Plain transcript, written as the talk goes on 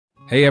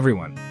Hey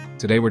everyone!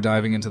 Today we're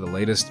diving into the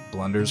latest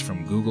blunders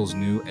from Google's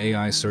new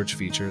AI search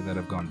feature that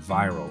have gone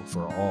viral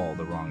for all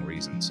the wrong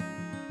reasons.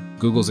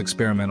 Google's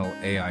experimental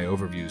AI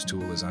Overviews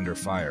tool is under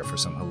fire for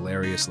some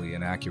hilariously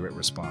inaccurate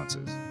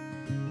responses.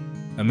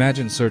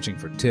 Imagine searching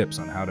for tips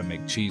on how to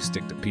make cheese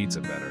stick to pizza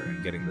better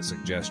and getting the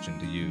suggestion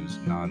to use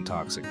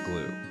non-toxic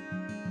glue.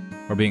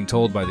 Or being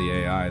told by the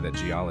AI that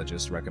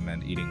geologists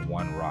recommend eating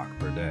one rock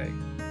per day.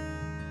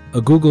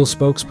 A Google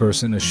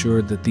spokesperson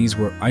assured that these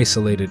were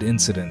isolated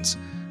incidents,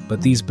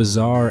 but these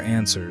bizarre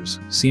answers,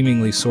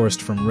 seemingly sourced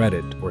from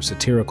Reddit or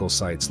satirical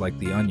sites like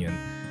The Onion,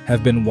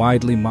 have been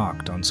widely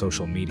mocked on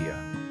social media.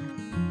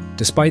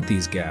 Despite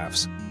these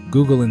gaffes,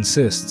 Google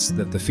insists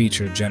that the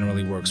feature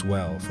generally works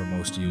well for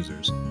most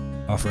users,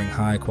 offering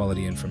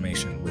high-quality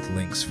information with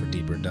links for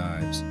deeper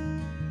dives.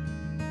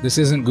 This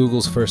isn't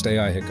Google's first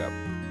AI hiccup.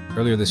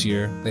 Earlier this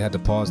year, they had to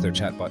pause their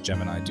chatbot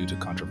Gemini due to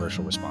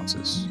controversial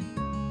responses.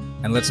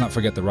 And let's not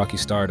forget the rocky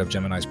start of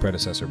Gemini's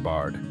predecessor,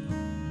 Bard.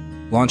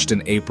 Launched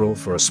in April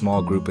for a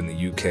small group in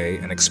the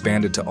UK and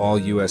expanded to all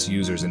US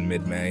users in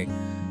mid-May,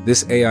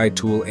 this AI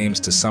tool aims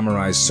to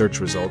summarize search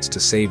results to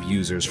save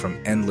users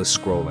from endless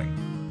scrolling.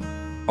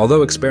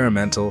 Although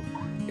experimental,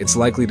 it's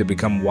likely to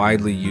become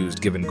widely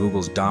used given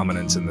Google's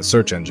dominance in the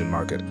search engine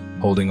market,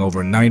 holding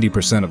over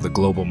 90% of the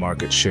global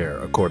market share,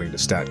 according to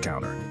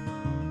StatCounter.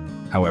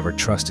 However,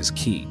 trust is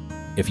key.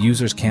 If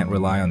users can't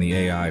rely on the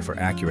AI for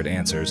accurate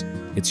answers,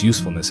 its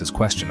usefulness is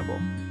questionable.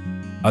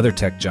 Other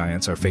tech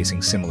giants are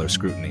facing similar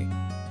scrutiny.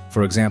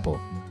 For example,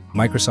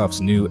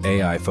 Microsoft's new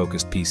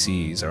AI-focused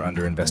PCs are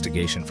under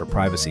investigation for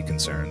privacy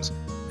concerns,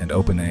 and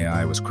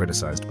OpenAI was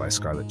criticized by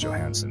Scarlett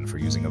Johansson for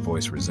using a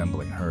voice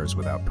resembling hers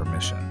without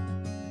permission.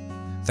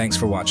 Thanks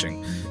for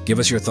watching. Give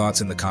us your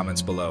thoughts in the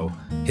comments below,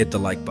 hit the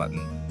like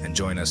button, and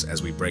join us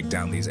as we break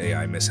down these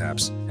AI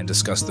mishaps and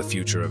discuss the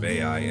future of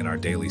AI in our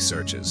daily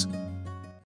searches.